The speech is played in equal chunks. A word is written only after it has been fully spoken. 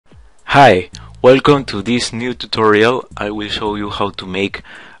Hi, welcome to this new tutorial. I will show you how to make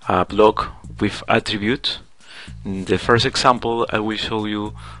a block with attributes. In the first example, I will show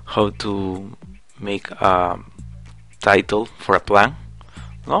you how to make a title for a plan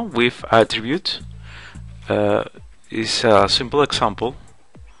with attributes. It's a simple example.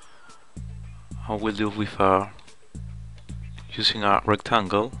 I will do with using a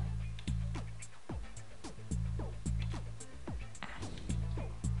rectangle.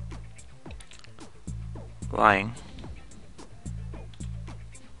 Line.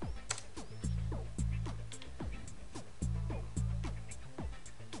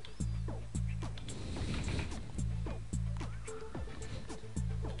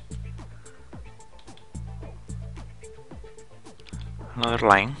 Another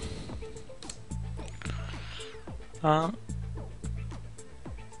line. I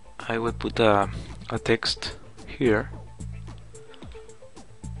will put a text here.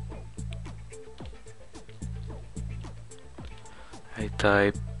 I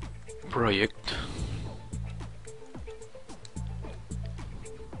type project.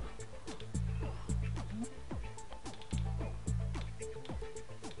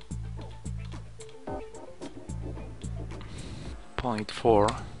 Point 4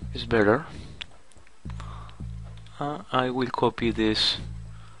 is better. I will copy this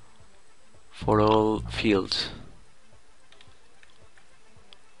for all fields.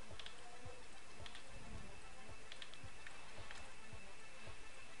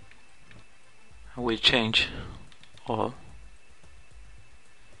 I will change all.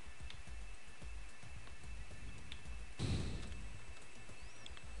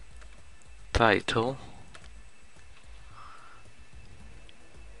 Title.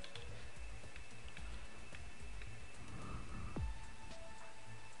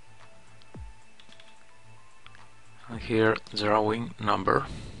 And here drawing number.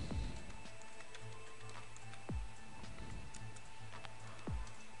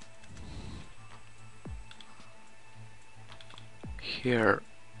 Here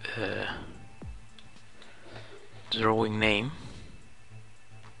drawing name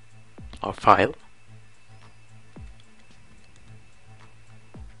or file.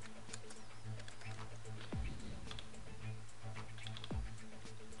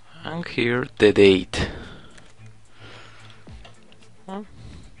 And here the date.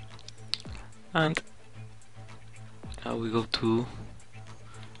 And now we go to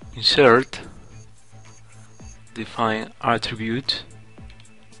insert, define attribute,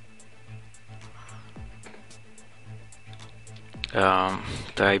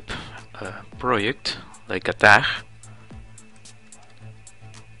 type project like a tag,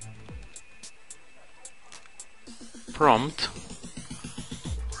 prompt,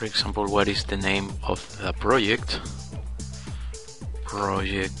 for example, what is the name of the project,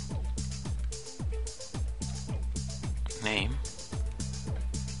 project name,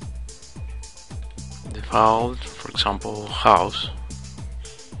 default, for example, house,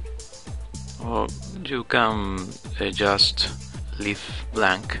 or you can just leave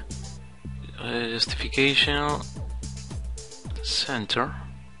blank. Justification, center,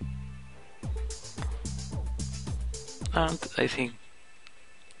 and I think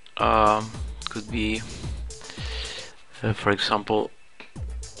could be for example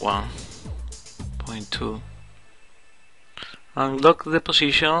 1.2, and lock the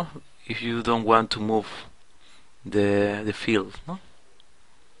position if you don't want to move the field, no?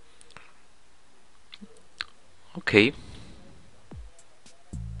 Okay.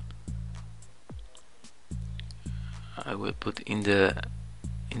 I will put in the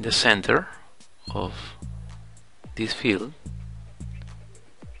center of this field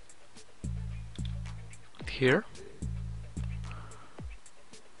here.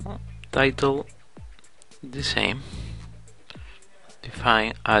 Title the same.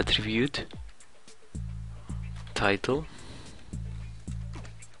 Define attribute title.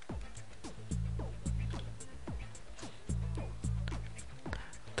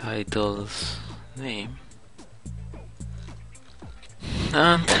 Title's name.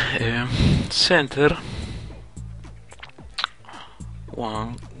 And center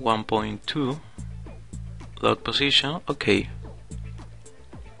 1.2, lock position. Okay,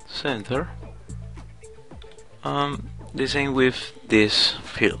 center. The same with this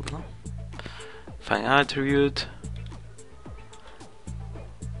field, no? Find attribute,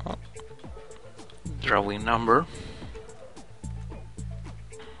 drawing number,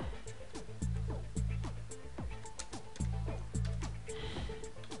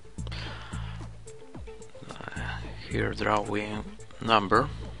 here drawing number,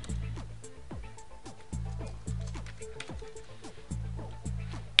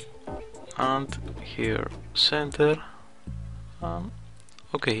 and here center,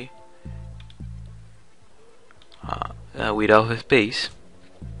 okay, without space,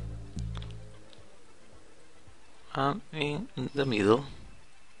 and in the middle.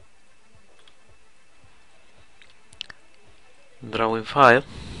 Drawing file,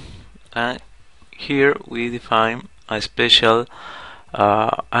 and here we define a special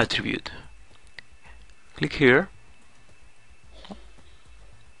attribute. Click here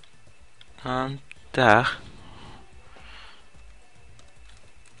and tag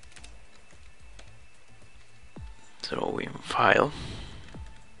drawing file,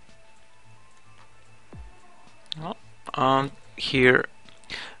 and here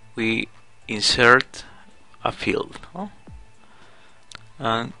we insert a field,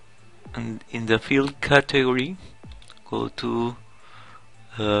 and in the field category go to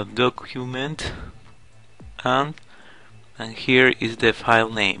document, and here is the file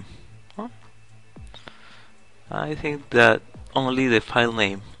name. I think that only the file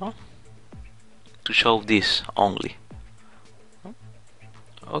name to show this only.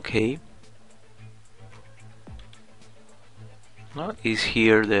 Okay, now is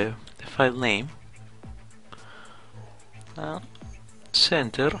here the file name,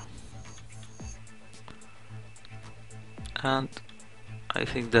 center, and I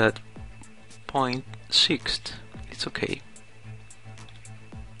think that 0.6 it's okay.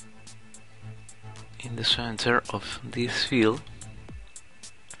 In the center of this field,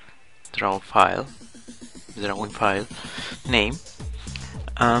 drawing file name,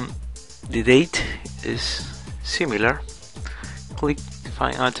 the date is similar. Click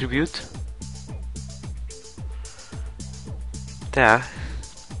define attribute, tag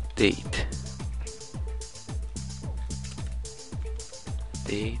date,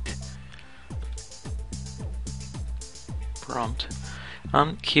 prompt,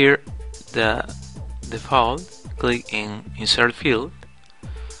 and here the default, click in insert field,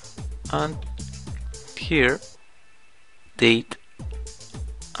 and here date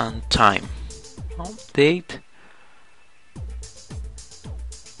and time. Date,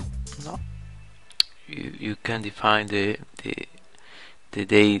 no, you can define the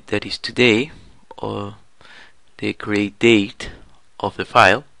date that is today, or the create date of the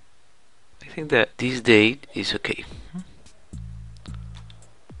file. I think that this date is okay.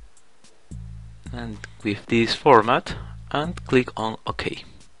 And with this format, and click on OK,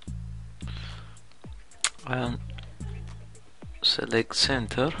 and select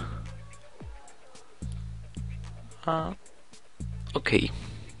center, OK,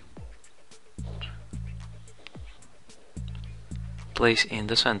 place in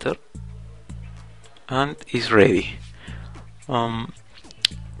the center, and is ready.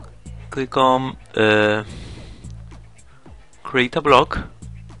 Click on create a block,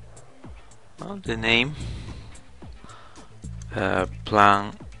 the name,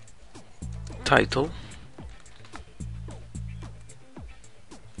 plan title,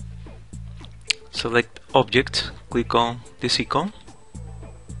 select object, click on this icon,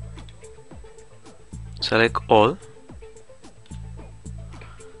 select all,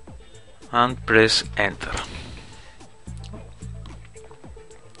 and press enter.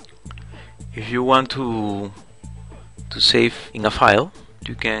 If you want to save in a file,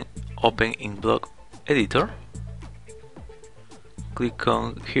 you can open in block editor, click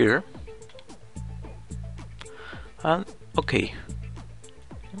on here, and OK.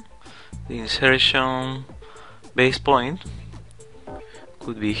 The insertion base point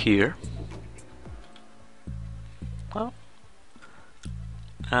could be here.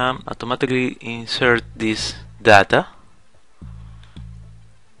 Automatically insert this data,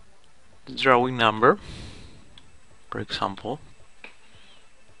 the drawing number, for example,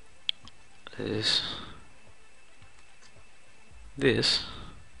 is this,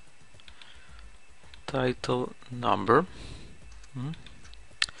 title number,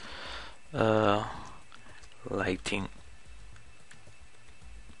 lighting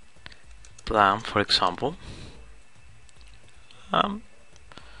plan, for example.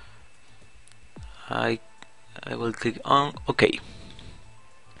 I will click on OK.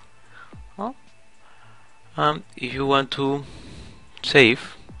 If you want to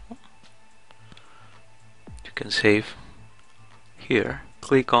save, you can save here.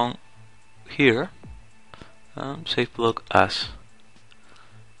 Click on here, save block as.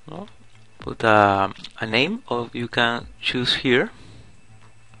 Put a name, or you can choose here,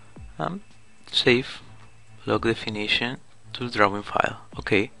 save block definition to drawing file.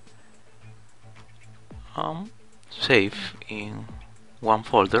 Okay. Save in one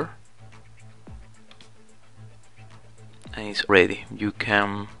folder, and it's ready. You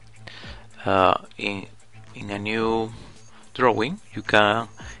can in a new drawing, you can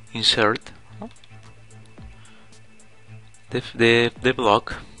insert the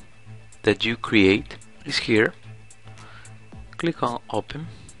block that you create is here. Click on open.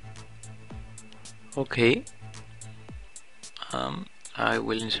 Okay, I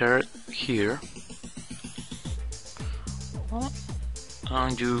will insert here,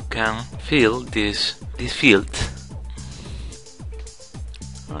 and you can fill this field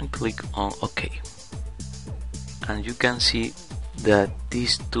and click on OK, and you can see that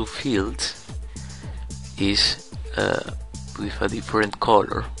these two fields is with a different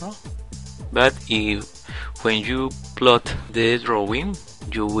color, but when you plot the drawing,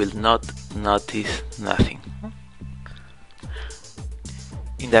 you will not notice nothing.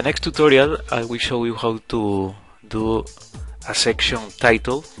 In the next tutorial, I will show you how to do a section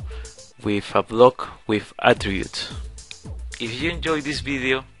title with a block with attributes. If you enjoyed this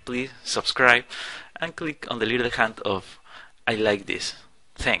video, please subscribe and click on the little hand of I like this.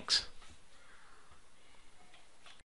 Thanks.